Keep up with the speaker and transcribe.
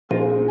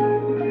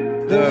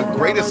The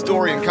greatest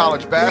story in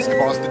college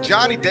basketball is the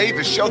Johnny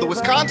Davis Show, the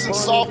Wisconsin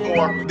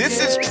sophomore. This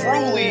is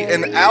truly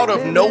an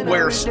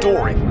out-of-nowhere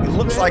story. He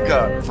looks like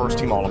a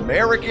first-team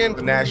All-American,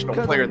 the National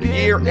Player of the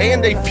Year,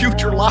 and a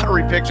future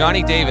lottery pick.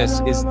 Johnny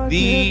Davis is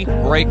the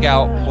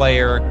breakout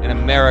player in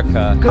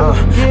America.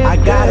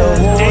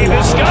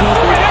 Davis got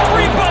for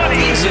everybody.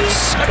 He's in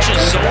such a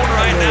zone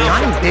right now.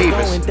 Johnny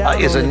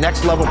Davis is a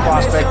next-level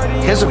prospect.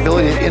 His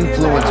ability to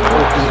influence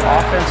both the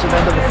offensive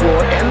end of the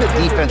floor and the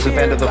defensive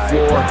end of the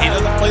floor. He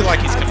doesn't play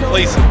like he's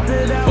complacent.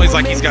 He plays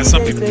like he's got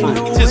something to prove.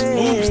 He just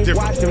moves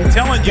different. I'm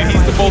telling you,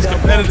 he's the most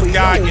competitive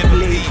guy in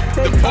the league.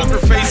 The poker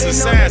face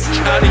assassin.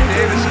 Johnny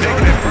Davis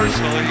taking it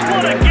personally.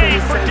 What a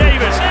game for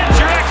Davis. That's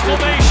your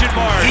exclamation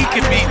mark. He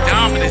can be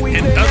dominant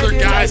and other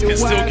guys can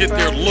still get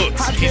their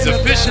looks. He's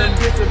efficient.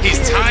 He's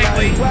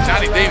timely.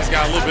 Johnny Davis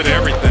got a little bit of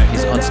everything.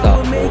 He's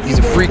unstoppable. He's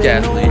a freak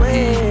athlete.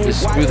 He is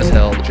smooth as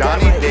hell.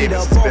 Johnny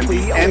Davis has been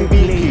the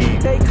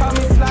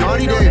MVP.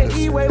 Johnny Davis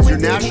is your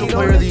National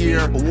Player of the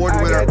Year award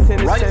winner.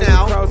 Right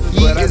now,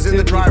 he is in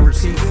the driver's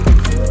seat.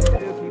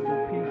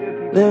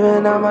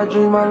 Living out my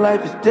dream, my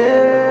life is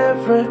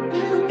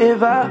different.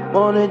 If I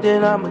want it,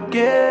 then I'ma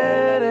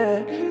get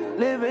it.